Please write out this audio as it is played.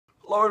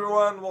Hello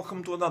everyone,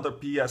 welcome to another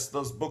PS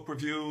Does Book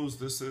Reviews.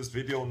 This is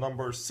video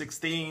number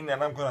 16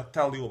 and I'm gonna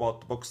tell you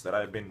about the books that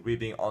I've been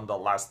reading on the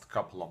last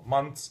couple of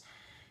months.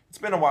 It's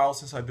been a while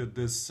since I did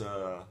this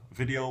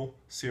video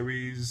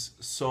series,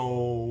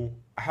 so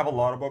I have a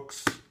lot of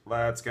books.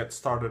 Let's get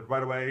started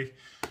right away.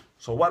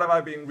 So what have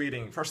I been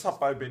reading? First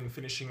up, I've been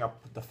finishing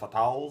up the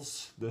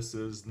Fatales. This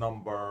is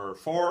number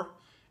 4.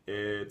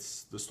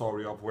 It's the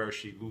story of where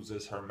she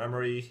loses her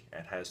memory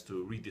and has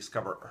to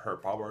rediscover her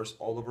powers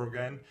all over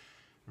again.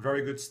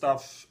 Very good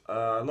stuff.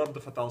 I love the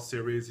Fatale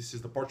series. This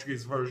is the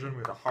Portuguese version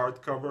with a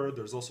hardcover.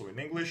 There's also in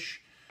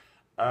English.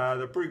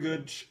 They're pretty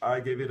good.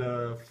 I gave it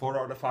a 4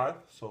 out of 5,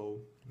 so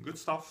good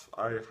stuff.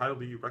 I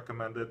highly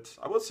recommend it.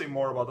 I would say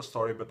more about the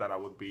story, but then I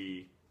would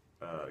be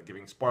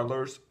giving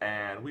spoilers,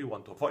 and we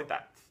want to avoid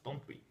that,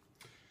 don't we?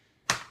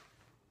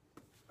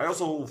 I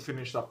also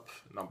finished up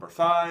number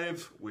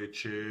 5,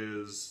 which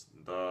is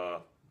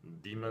the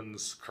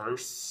Demon's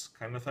Curse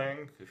kind of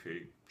thing, if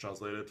you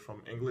translate it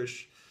from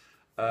English.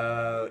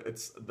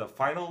 It's the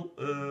final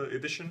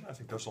edition. I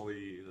think there's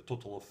only a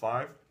total of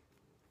 5.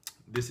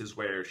 This is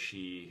where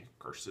she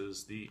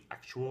curses the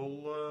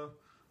actual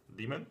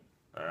demon,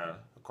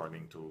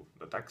 according to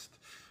the text.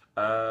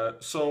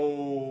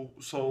 So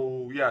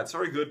yeah, it's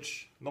very good.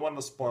 No one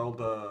to spoil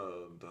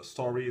the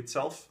story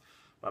itself,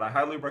 but I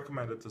highly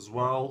recommend it as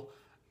well.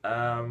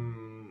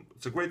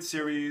 It's a great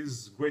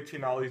series, great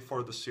finale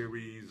for the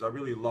series. I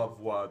really love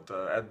what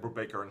Ed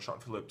Brubaker and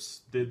Philippe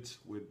did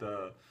with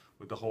the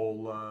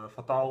whole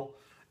Fatale,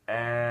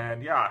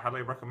 and yeah, I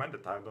highly recommend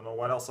it. I don't know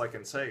what else I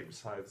can say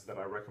besides that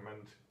I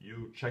recommend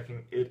you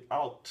checking it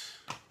out.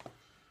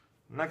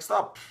 Next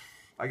up,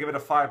 I give it a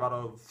 5 out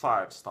of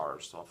 5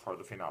 stars for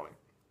the finale.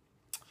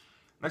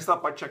 Next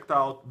up, I checked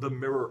out The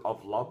Mirror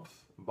of Love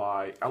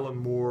by Alan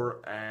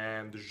Moore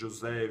and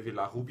José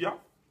Villarrubia,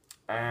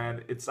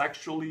 and it's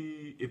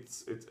actually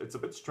it's a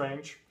bit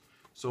strange.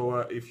 So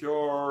if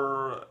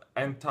you're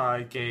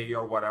anti-gay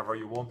or whatever,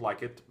 you won't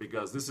like it,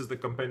 because this is the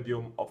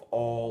compendium of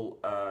all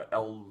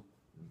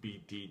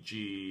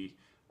LBTG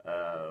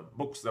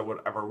books that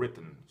were ever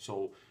written.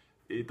 So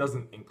it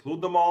doesn't include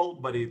them all,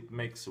 but it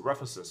makes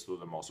references to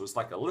them all. So it's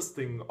like a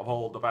listing of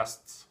all the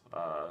best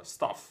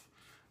stuff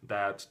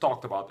that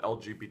talked about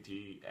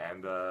LGBT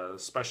and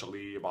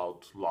especially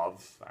about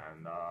love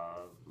and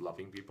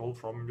loving people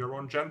from your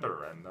own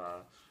gender and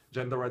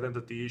gender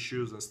identity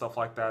issues and stuff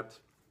like that.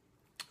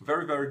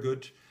 Very, very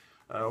good,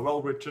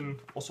 well written.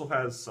 Also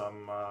has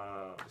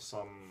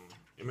some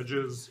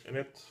images in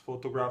it,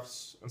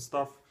 photographs and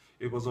stuff.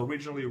 It was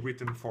originally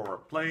written for a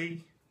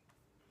play,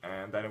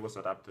 and then it was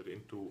adapted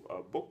into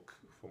a book,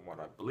 from what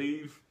I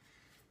believe.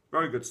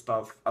 Very good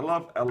stuff. I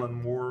love Alan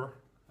Moore.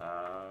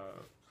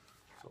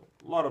 So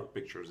a lot of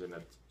pictures in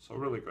it, so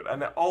really good.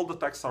 And all the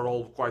texts are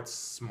all quite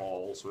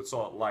small, so it's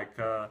all like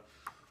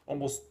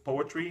almost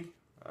poetry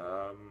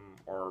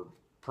or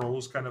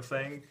prose kind of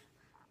thing.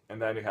 And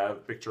then you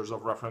have pictures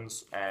of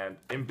reference, and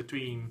in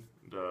between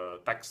the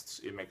texts,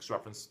 it makes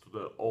reference to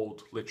the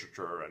old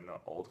literature and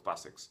old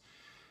classics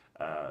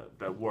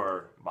that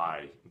were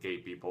by gay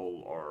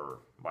people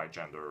or by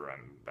gender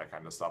and that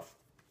kind of stuff.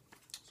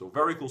 So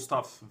very cool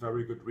stuff,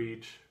 very good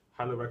read,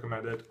 highly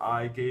recommend it.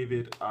 I gave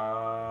it,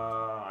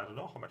 I don't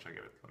know how much I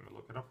gave it, let me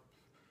look it up.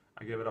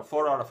 I gave it a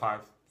 4 out of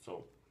 5,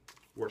 so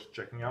worth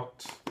checking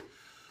out.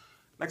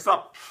 Next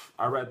up,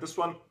 I read this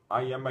one,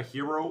 I Am a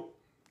Hero,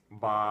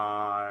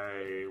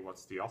 by,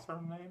 what's the author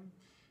name?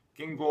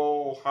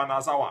 Kengo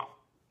Hanazawa.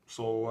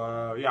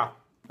 So yeah,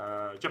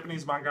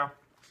 Japanese manga,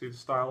 see the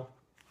style,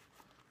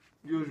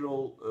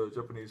 usual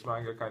Japanese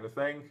manga kind of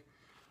thing.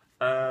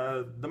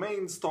 The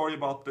main story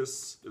about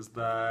this is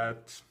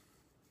that,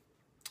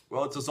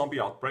 well, it's a zombie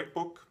outbreak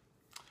book,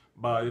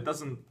 but it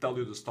doesn't tell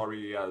you the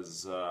story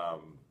as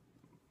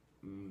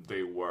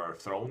they were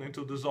thrown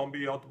into the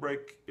zombie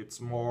outbreak. It's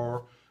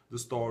more the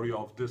story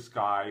of this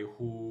guy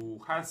who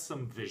has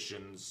some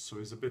visions, so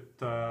he's a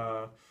bit,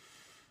 I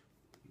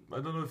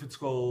don't know if it's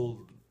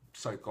called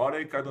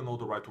psychotic, I don't know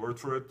the right word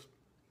for it,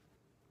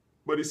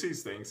 but he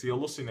sees things, he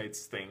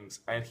hallucinates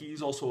things, and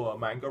he's also a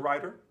manga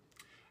writer,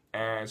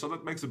 and so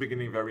that makes the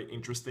beginning very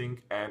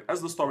interesting. And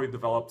as the story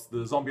develops,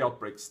 the zombie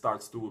outbreak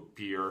starts to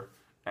appear,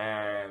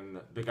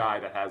 and the guy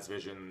that has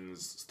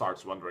visions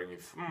starts wondering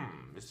if,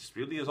 is this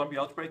really a zombie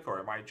outbreak, or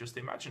am I just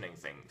imagining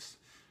things?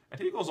 And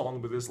he goes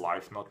on with his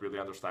life, not really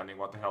understanding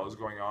what the hell is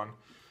going on,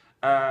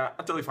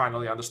 until he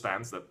finally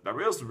understands that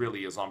there is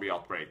really a zombie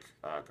outbreak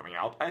coming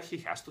out, and he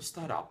has to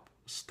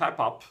step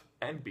up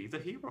and be the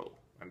hero.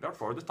 And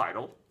therefore the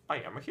title,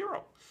 I Am a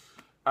Hero.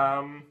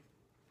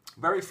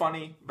 Very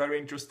funny, very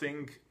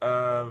interesting,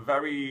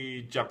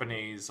 very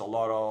Japanese, a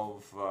lot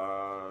of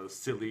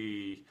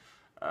silly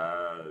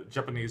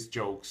Japanese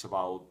jokes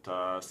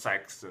about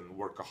sex and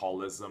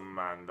workaholism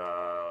and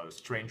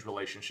strange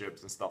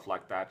relationships and stuff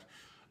like that.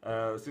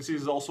 Since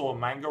he's also a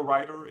manga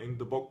writer in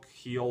the book,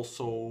 he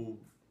also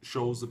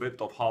shows a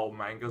bit of how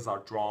mangas are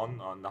drawn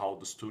and how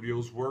the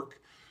studios work.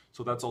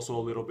 So that's also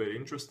a little bit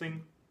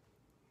interesting.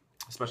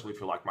 especially if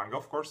you like manga,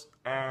 of course.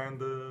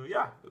 And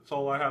yeah, that's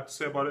all I have to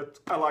say about it.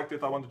 I liked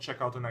it. I want to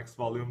check out the next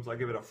volumes. I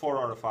give it a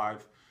 4 out of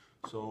 5.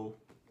 So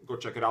go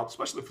check it out,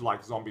 especially if you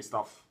like zombie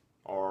stuff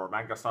or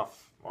manga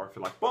stuff, or if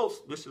you like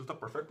both. This is the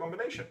perfect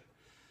combination.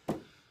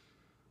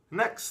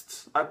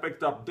 Next, I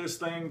picked up this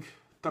thing,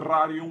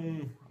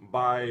 Terrarium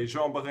by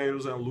João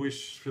Barreiros and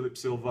Filipe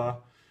Silva.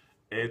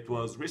 It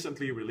was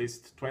recently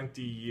released,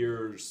 20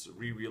 years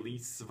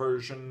re-release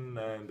version,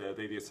 and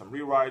they did some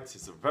rewrites.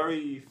 It's a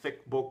very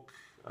thick book,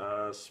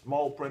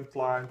 small print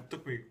line. It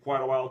took me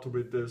quite a while to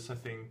read this. I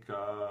think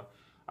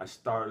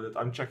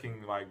I'm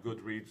checking my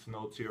Goodreads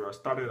notes here. I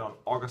started on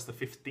August the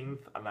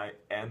 15th and I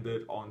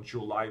ended on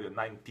July the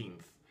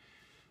 19th.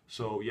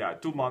 So yeah,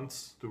 2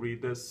 months to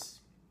read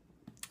this.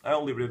 I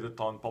only read it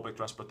on public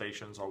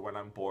transportations or when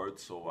I'm bored,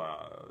 so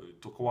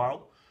it took a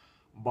while.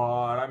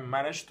 But I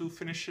managed to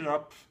finish it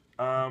up.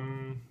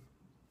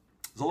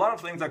 There's a lot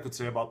of things I could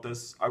say about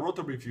this. I wrote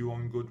a review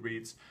on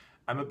Goodreads.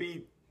 I'm a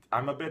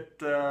bit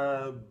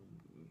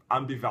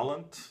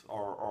ambivalent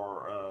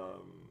or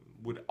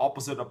with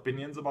opposite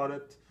opinions about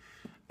it.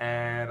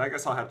 And I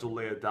guess I'll have to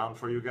lay it down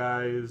for you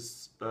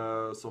guys.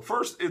 So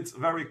first, it's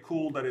very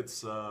cool that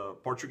it's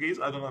Portuguese.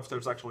 I don't know if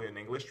there's actually an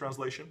English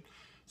translation.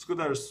 It's good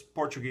that there's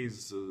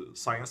Portuguese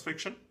science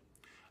fiction.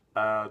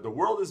 The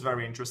world is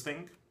very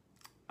interesting.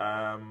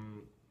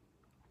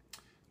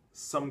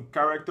 Some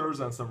characters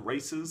and some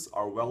races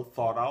are well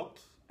thought out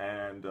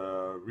and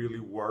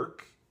really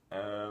work.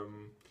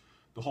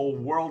 The whole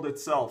world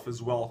itself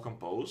is well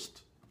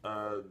composed.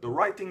 The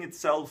writing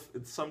itself,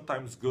 it's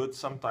sometimes good,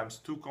 sometimes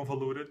too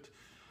convoluted.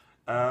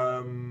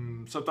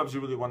 Sometimes you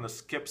really want to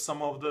skip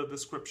some of the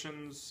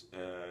descriptions.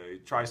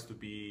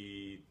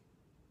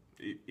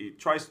 It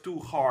tries too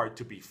hard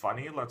to be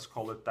funny, let's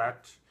call it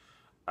that.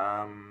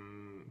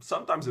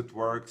 Sometimes it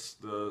works,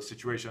 the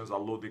situations are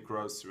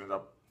ludicrous, you end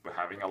up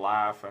having a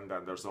laugh, and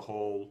then there's a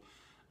whole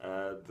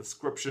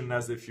description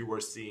as if you were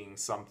seeing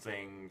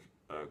something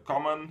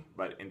common,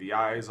 but in the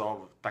eyes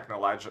of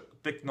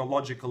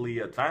technologically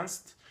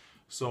advanced.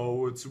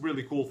 So it's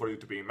really cool for you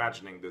to be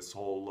imagining this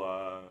whole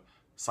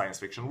science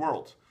fiction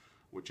world,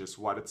 which is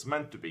what it's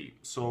meant to be.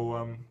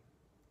 So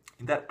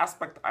in that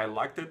aspect, I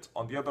liked it.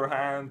 On the other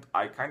hand,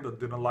 I kind of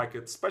didn't like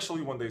it,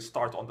 especially when they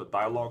start on the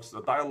dialogues.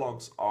 The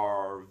dialogues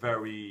are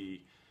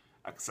very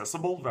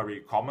accessible, very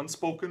common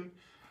spoken.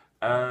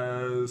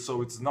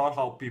 So it's not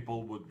how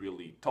people would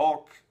really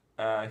talk.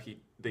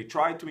 They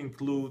try to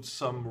include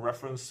some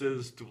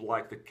references to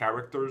like the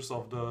characters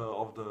of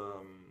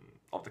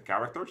the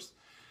characters.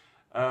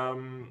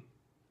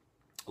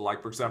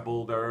 Like for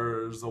example,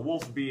 there's a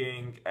wolf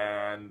being,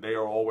 and they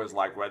are always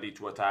like ready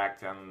to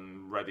attack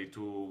and ready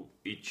to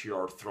eat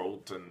your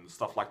throat and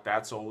stuff like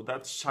that. So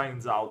that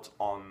shines out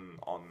on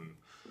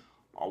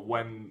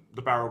when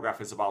the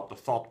paragraph is about the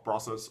thought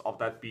process of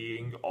that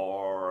being,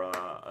 or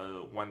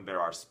when they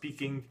are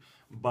speaking.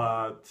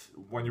 But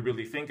when you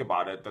really think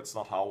about it, that's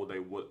not how they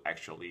would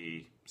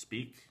actually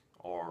speak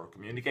or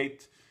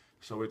communicate.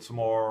 So it's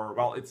more,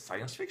 well, it's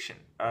science fiction.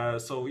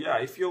 So yeah,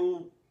 if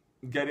you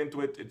get into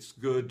it, it's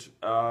good.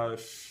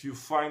 If you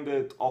find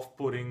it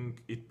off-putting,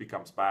 it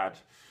becomes bad.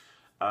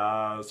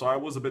 So I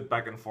was a bit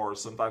back and forth.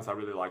 Sometimes I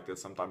really liked it,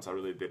 sometimes I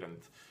really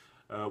didn't.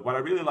 What I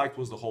really liked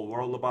was the whole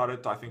world about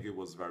it. I think it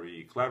was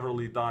very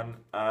cleverly done.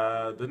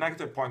 The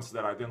negative points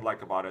that I didn't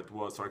like about it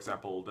was, for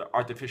example, the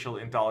artificial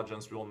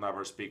intelligence will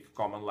never speak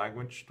common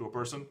language to a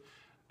person.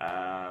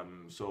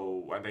 And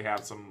they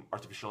had some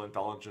artificial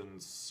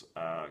intelligence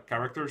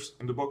characters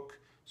in the book.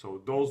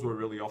 So those were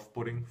really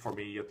off-putting, for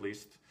me at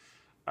least.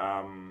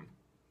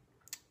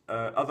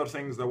 Other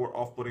things that were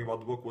off-putting about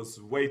the book was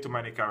way too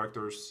many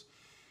characters.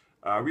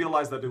 I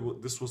realized that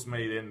this was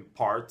made in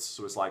parts,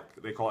 so it's like,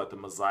 they call it the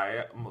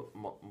mosaic?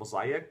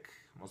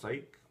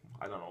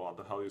 I don't know what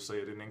the hell you say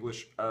it in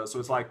English. So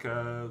it's like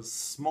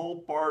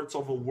small parts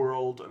of a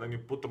world, and then you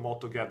put them all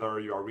together.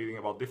 You are reading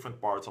about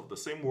different parts of the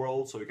same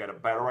world, so you get a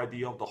better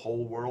idea of the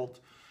whole world.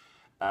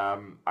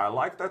 I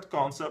like that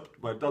concept,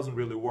 but it doesn't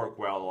really work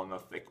well on a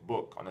thick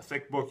book. On a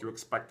thick book, you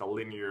expect a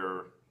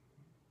linear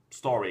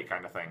story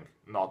kind of thing,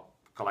 not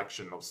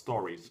collection of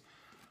stories.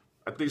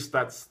 At least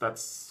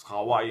that's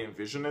how I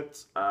envision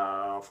it.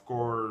 Of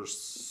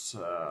course,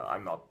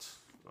 I'm not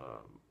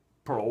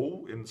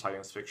pro in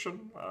science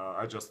fiction.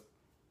 I just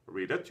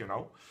read it, you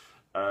know.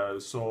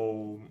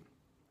 So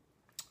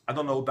I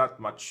don't know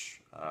that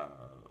much.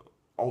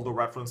 All the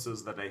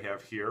references that they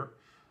have here.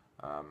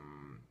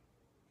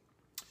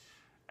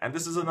 And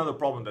this is another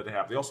problem that they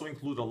have. They also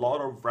include a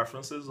lot of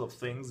references of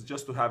things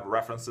just to have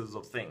references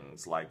of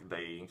things. Like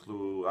they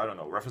include, I don't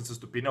know, references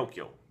to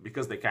Pinocchio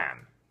because they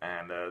can.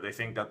 And they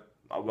think that,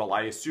 well,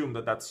 I assume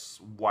that that's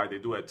why they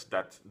do it,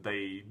 that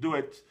they do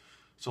it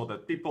so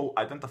that people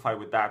identify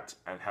with that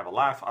and have a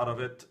laugh out of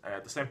it.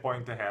 At the same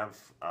point, they have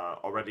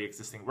already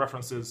existing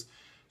references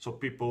so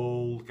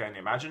people can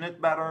imagine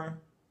it better.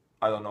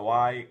 I don't know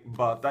why,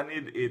 but then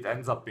it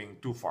ends up being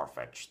too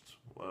far-fetched.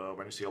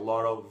 When you see a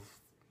lot of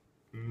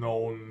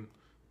known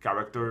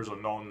characters or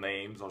known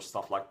names or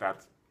stuff like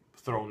that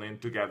thrown in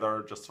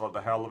together just for the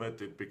hell of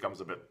it, it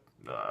becomes a bit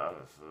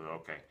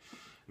Okay.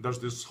 There's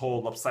this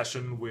whole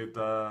obsession with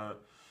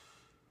 80s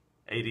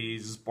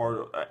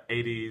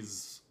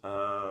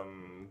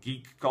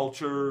geek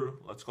culture,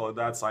 let's call it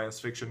that, science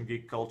fiction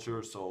geek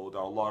culture. So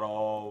there are a lot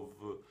of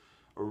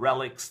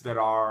relics that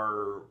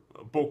are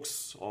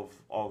books of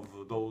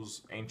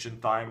those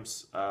ancient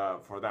times.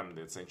 For them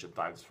it's ancient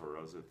times, for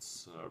us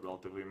it's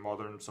relatively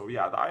modern. So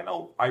yeah,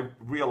 I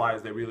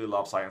realized they really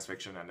love science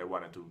fiction and they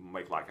wanted to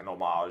make like an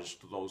homage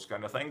to those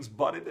kind of things,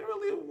 but it didn't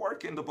really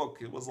work in the book.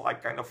 It was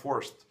like kind of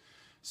forced.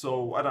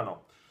 So I don't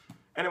know.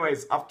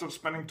 Anyways, after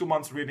spending 2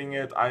 months reading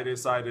it, I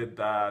decided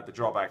that the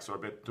drawbacks were a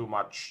bit too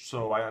much,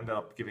 so I ended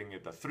up giving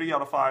it a 3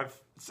 out of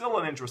 5. It's still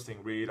an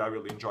interesting read. I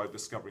really enjoyed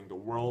discovering the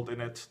world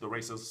in it. The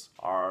races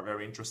are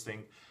very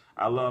interesting.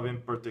 I love in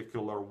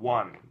particular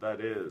one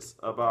that is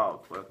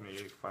about, let me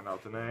find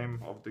out the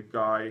name of the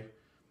guy,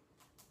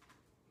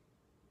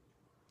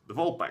 the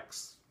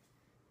Vulpix.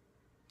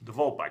 The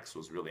Vulpix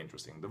was really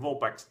interesting. The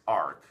Vulpix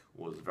arc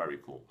was very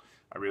cool.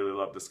 I really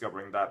love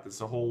discovering that.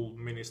 It's a whole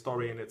mini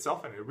story in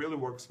itself and it really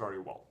works very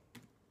well.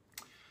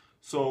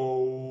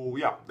 So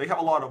yeah, they have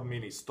a lot of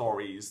mini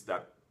stories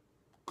that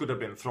could have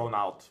been thrown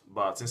out,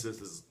 but since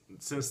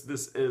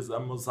this is a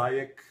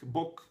mosaic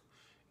book,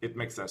 it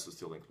makes sense to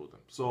still include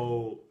them.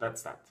 So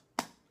that's that.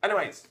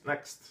 Anyways,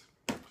 next.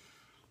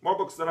 More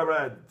books that I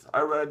read.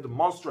 I read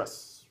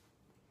Monstress.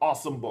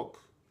 Awesome book.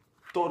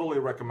 Totally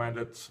recommend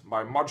it,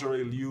 by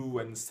Marjorie Liu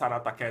and Sara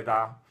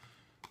Takeda.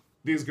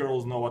 These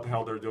girls know what the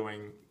hell they're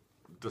doing.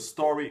 The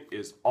story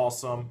is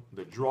awesome.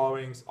 The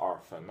drawings are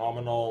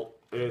phenomenal.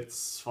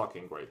 It's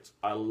fucking great.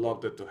 I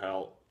loved it to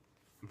hell.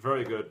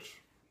 Very good.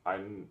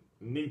 I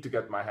need to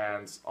get my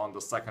hands on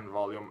the second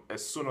volume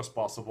as soon as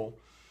possible.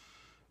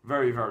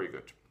 Very, very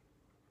good.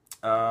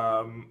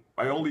 I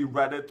only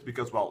read it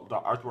because, well, the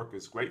artwork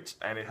is great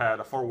and it had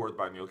a foreword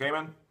by Neil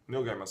Gaiman.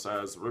 Neil Gaiman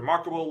says,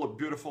 "Remarkable,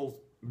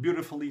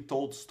 beautifully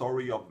told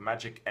story of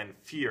magic and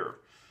fear."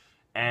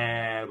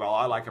 And well,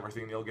 I like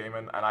everything Neil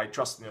Gaiman, and I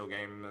trust Neil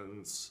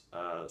Gaiman's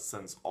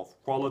sense of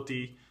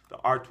quality. The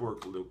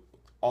artwork looked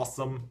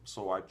awesome,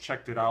 so I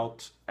checked it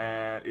out,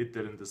 and it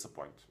didn't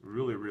disappoint.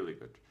 Really, really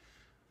good.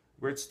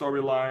 Great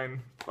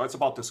storyline. Well, it's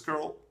about this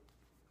girl,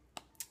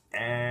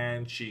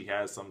 and she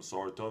has some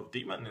sort of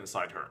demon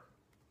inside her.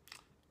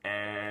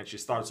 And she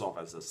starts off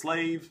as a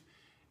slave,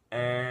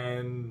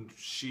 and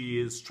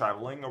she is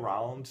traveling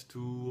around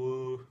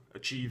to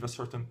achieve a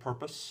certain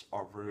purpose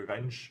of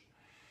revenge.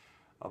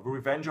 Of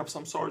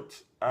some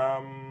sort.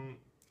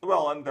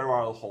 Well, and there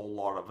are a whole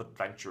lot of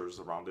adventures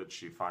around it.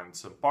 She finds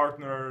some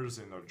partners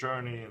in her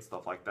journey and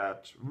stuff like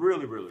that.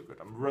 Really, really good.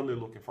 I'm really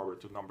looking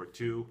forward to number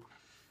 2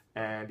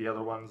 and the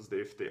other ones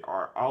if they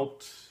are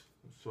out.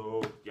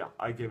 So yeah,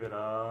 I give it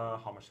a,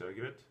 how much did I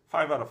give it?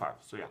 5 out of 5.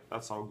 So yeah,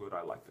 that's how good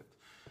I liked it.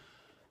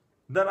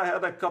 Then I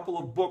had a couple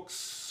of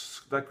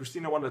books that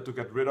Christina wanted to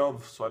get rid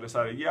of, so I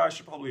decided, yeah, I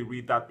should probably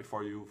read that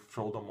before you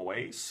throw them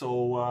away.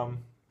 So, well,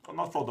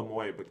 not throw them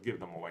away, but give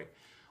them away.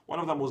 One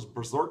of them was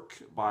Berserk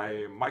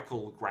by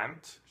Michael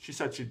Grant. She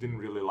said she didn't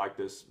really like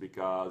this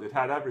because it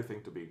had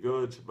everything to be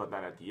good, but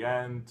then at the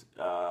end,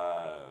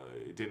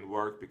 it didn't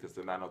work because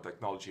the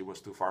nanotechnology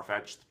was too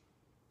far-fetched.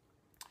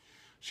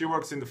 She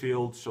works in the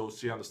field, so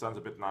she understands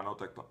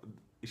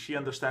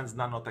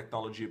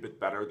nanotechnology a bit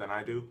better than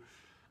I do.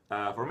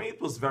 For me, it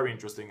was very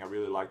interesting. I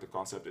really like the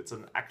concept. It's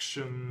an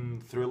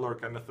action thriller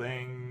kind of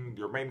thing.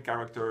 Your main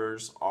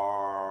characters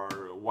are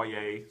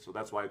YA, so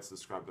that's why it's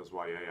described as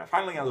YA. I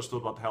finally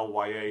understood what the hell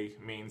YA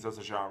means as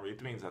a genre.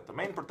 It means that the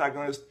main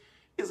protagonist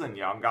is a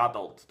young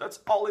adult.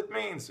 That's all it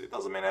means. It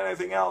doesn't mean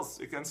anything else.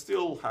 You can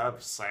still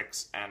have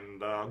sex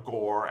and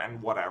gore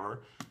and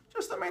whatever.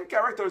 Just the main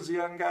character is a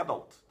young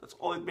adult. That's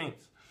all it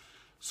means.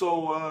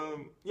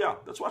 So, yeah,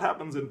 that's what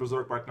happens in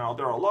Berserk right now.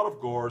 There are a lot of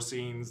gore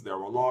scenes, there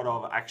are a lot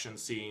of action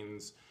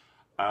scenes,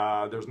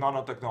 there's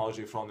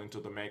nanotechnology thrown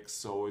into the mix,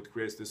 so it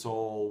creates this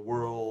whole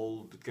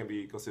world that can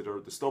be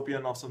considered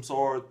dystopian of some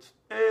sort.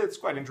 It's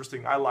quite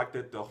interesting, I liked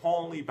it. The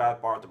only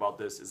bad part about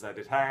this is that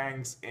it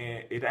ends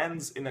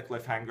in a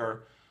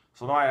cliffhanger,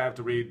 so now I have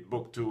to read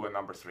book 2 and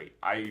number 3.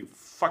 I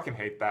fucking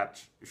hate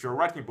that. If you're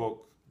writing a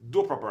book, do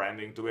a proper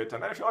ending to it,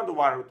 and then if you want to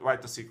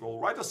write a sequel,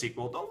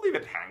 don't leave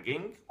it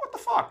hanging. What the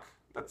fuck?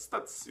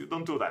 You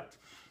don't do that.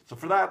 So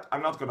for that,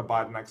 I'm not going to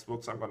buy the next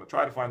books. I'm going to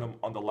try to find them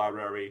on the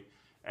library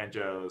and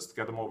just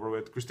get them over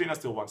with. Christina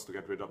still wants to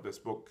get rid of this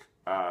book,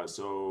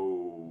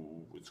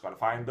 so it's going to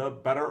find a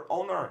better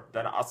owner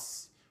than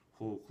us,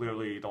 who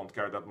clearly don't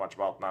care that much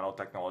about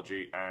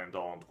nanotechnology and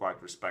don't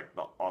quite respect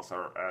the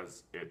author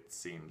as it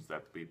seems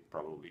that we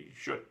probably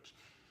should.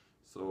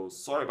 So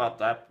sorry about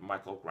that,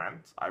 Michael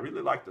Grant. I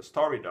really liked the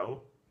story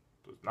though.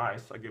 It was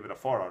nice. I give it a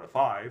 4 out of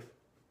 5.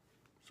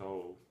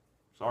 So,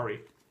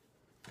 sorry.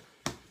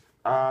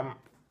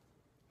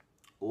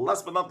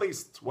 Last but not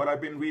least, what I've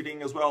been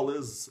reading as well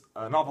is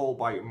a novel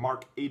by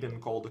Mark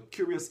Haddon called The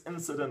Curious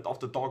Incident of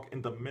the Dog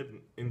in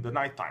the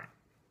Nighttime.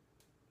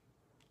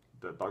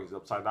 The dog is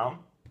upside down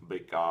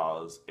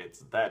because it's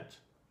dead.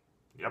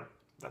 Yep,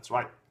 that's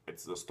right.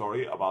 It's the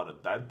story about a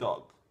dead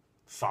dog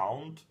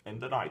found in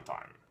the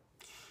nighttime.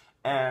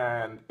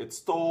 and it's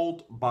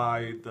told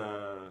by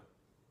the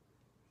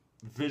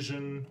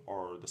vision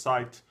or the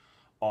sight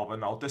of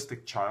an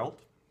autistic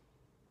child.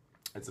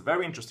 It's a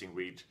very interesting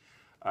read.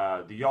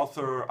 The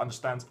author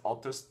understands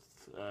autist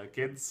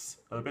kids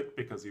a bit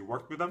because he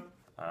worked with them.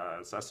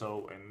 It says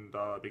so in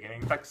the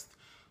beginning text.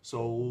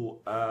 So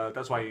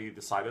that's why he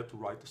decided to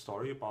write the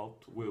story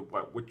about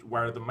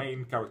where the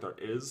main character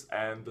is.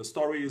 And the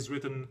story is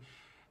written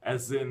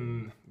as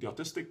in the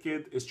autistic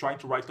kid is trying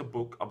to write a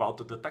book about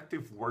the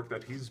detective work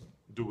that he's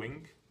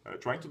doing,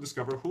 trying to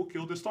discover who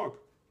killed his dog.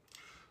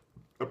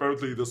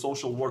 Apparently the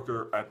social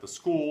worker at the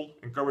school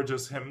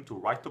encourages him to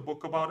write a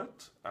book about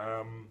it.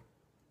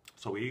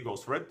 So he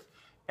goes for it.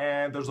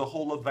 And there's a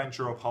whole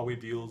adventure of how he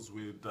deals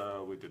with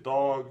the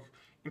dog,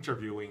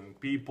 interviewing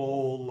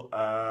people,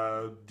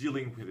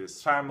 dealing with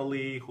his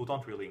family, who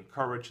don't really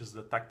encourage his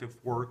detective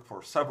work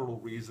for several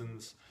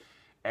reasons.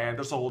 And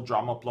there's a whole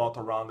drama plot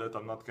around it.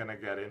 I'm not gonna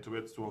get into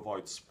it to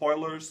avoid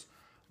spoilers,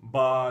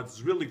 but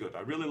it's really good.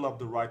 I really love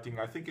the writing.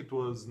 I think it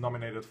was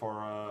nominated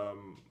for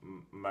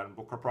Man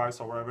Booker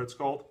Prize or whatever it's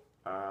called.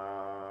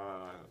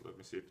 Let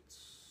me see if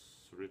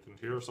it's written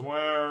here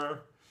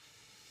somewhere.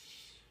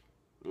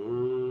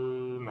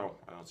 No,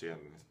 I don't see it.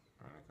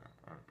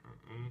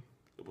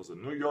 It was a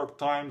New York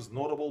Times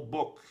notable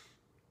book,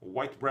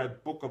 White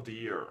Bread Book of the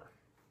Year.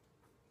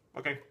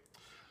 Okay,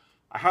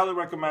 I highly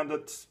recommend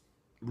it.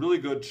 Really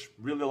good,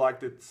 really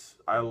liked it.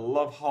 I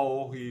love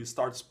how he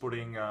starts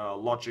putting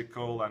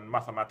logical and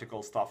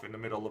mathematical stuff in the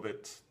middle of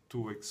it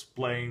to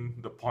explain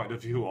the point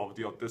of view of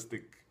the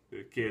autistic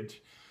kid.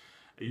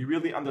 You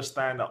really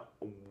understand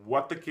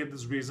what the kid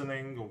is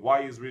reasoning,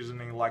 why he's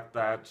reasoning like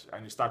that,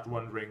 and you start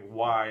wondering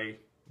why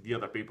the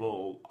other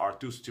people are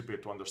too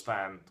stupid to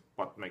understand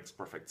what makes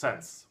perfect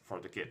sense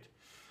for the kid.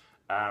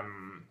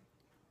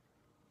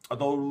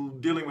 Although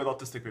dealing with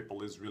autistic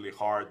people is really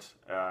hard,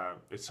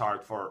 it's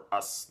hard for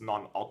us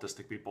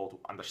non-autistic people to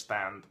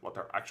understand what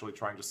they're actually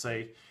trying to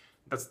say.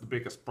 That's the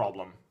biggest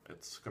problem,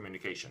 it's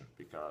communication,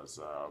 because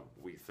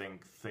we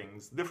think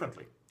things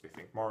differently. We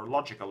think more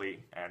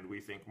logically and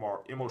we think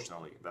more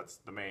emotionally. That's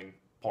the main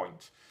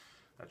point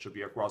that should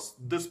be across.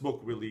 This book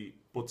really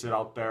puts it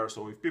out there,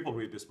 so if people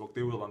read this book,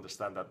 they will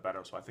understand that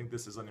better. So I think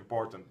this is an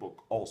important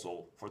book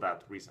also for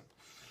that reason.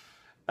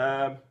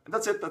 And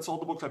that's it. That's all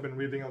the books I've been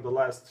reading in the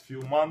last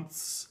few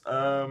months.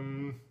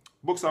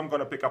 Books I'm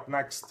gonna pick up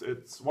next.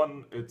 It's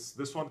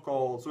this one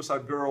called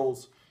Suicide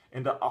Girls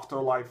in the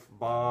Afterlife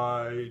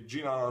by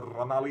Gina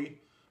Ranalli,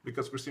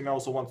 because Christina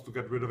also wants to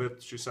get rid of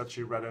it. She said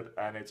she read it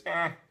and it's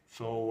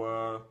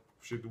so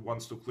she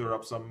wants to clear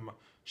up some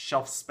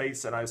shelf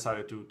space, and I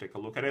decided to take a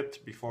look at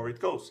it before it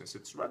goes, since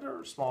it's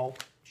rather small.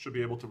 Should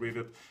be able to read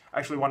it. I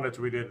actually wanted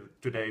to read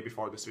it today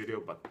before this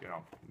video, but you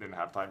know, didn't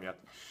have time yet.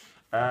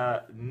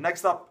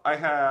 Next up, I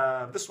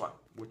have this one,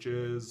 which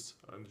is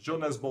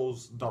João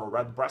Nesbo's daughter,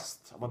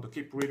 Redbreast. I want to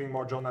keep reading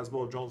more João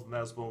Nesbo. João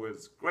Nesbo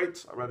is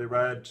great. I already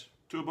read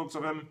 2 books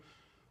of him.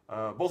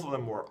 Both of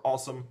them were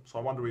awesome, so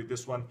I want to read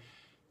this one.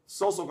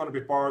 It's also going to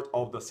be part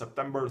of the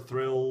September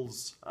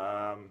Thrills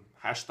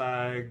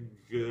hashtag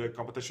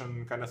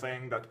competition kind of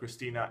thing that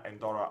Christina and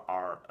Dora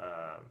are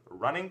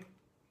running.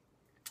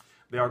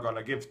 They are going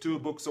to give 2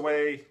 books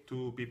away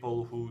to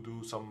people who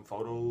do some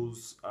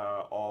photos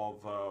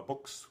of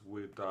books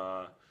with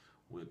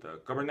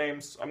cover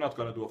names. I'm not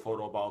going to do a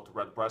photo about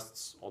red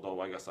breasts, although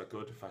I guess I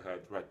could. If I had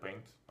red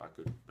paint, I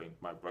could paint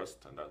my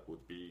breast and that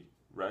would be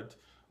red.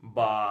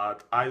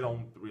 But I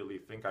don't really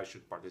think I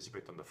should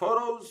participate in the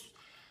photos.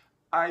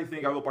 I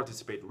think I will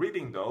participate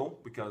reading though,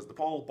 because the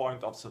whole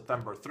point of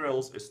September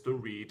Thrills is to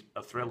read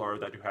a thriller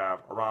that you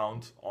have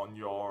around on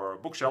your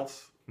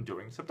bookshelf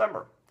during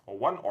September, or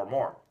 1 or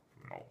more.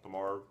 You know, the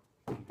more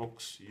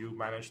books you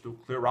manage to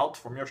clear out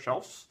from your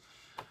shelves,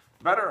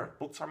 better.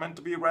 Books are meant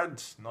to be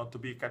read, not to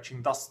be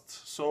catching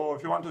dust. So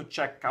if you want to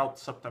check out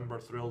September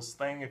Thrills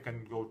thing, you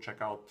can go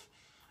check out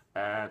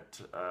at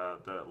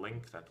the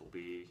link that will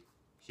be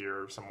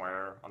here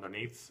somewhere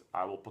underneath.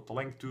 I will put the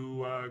link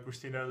to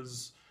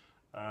Christina's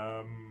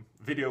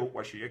video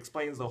where she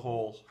explains the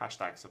whole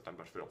hashtag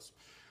September Thrills.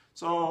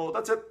 So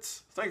that's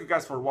it. Thank you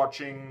guys for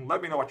watching.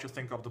 Let me know what you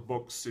think of the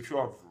books. If you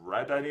have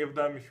read any of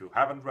them, if you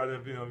haven't read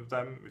any of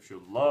them, if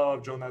you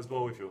love João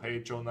Nesbo, if you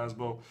hate João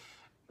Nesbo,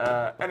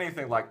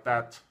 anything like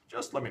that,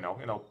 just let me know.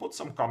 You know, put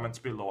some comments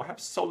below. I have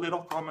so little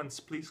comments.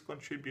 Please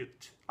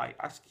contribute. I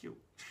ask you.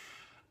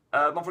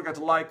 Don't forget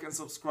to like and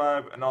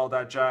subscribe and all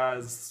that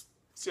jazz.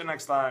 See you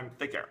next time.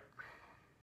 Take care.